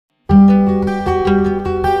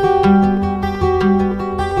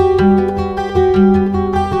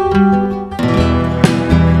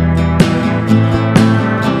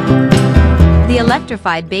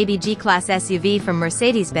electrified baby G-Class SUV from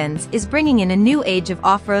Mercedes-Benz is bringing in a new age of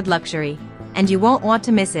off-road luxury, and you won't want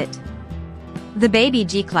to miss it. The baby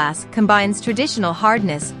G-Class combines traditional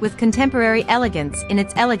hardness with contemporary elegance in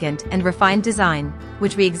its elegant and refined design,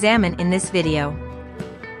 which we examine in this video.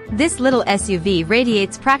 This little SUV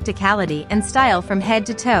radiates practicality and style from head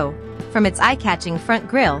to toe, from its eye-catching front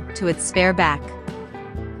grille to its spare back.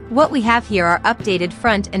 What we have here are updated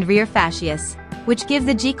front and rear fascias, which give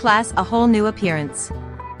the G-Class a whole new appearance.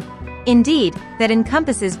 Indeed, that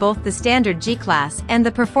encompasses both the standard G-Class and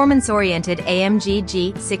the performance-oriented AMG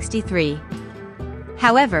G63.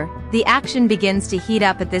 However, the action begins to heat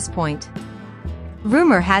up at this point.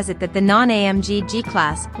 Rumor has it that the non-AMG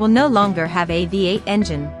G-Class will no longer have a V8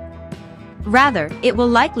 engine. Rather, it will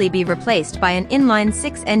likely be replaced by an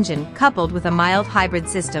inline-six engine coupled with a mild hybrid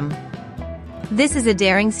system. This is a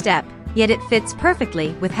daring step, yet it fits perfectly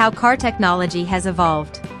with how car technology has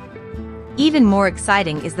evolved. Even more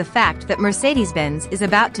exciting is the fact that Mercedes-Benz is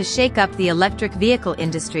about to shake up the electric vehicle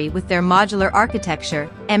industry with their modular architecture,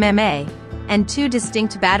 MMA, and two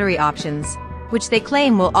distinct battery options, which they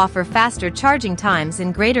claim will offer faster charging times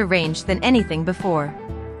and greater range than anything before.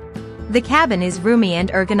 The cabin is roomy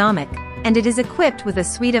and ergonomic, and it is equipped with a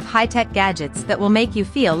suite of high-tech gadgets that will make you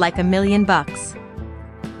feel like $1,000,000.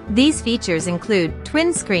 These features include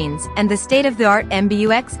twin screens and the state-of-the-art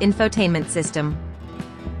MBUX infotainment system.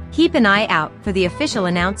 Keep an eye out for the official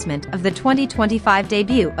announcement of the 2025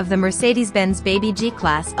 debut of the Mercedes-Benz Baby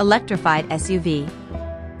G-Class electrified SUV.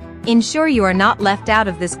 Ensure you are not left out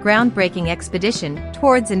of this groundbreaking expedition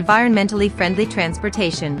towards environmentally friendly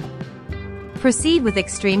transportation. Proceed with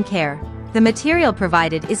extreme care. The material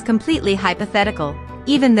provided is completely hypothetical,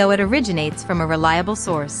 even though it originates from a reliable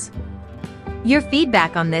source. Your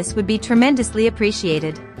feedback on this would be tremendously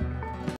appreciated.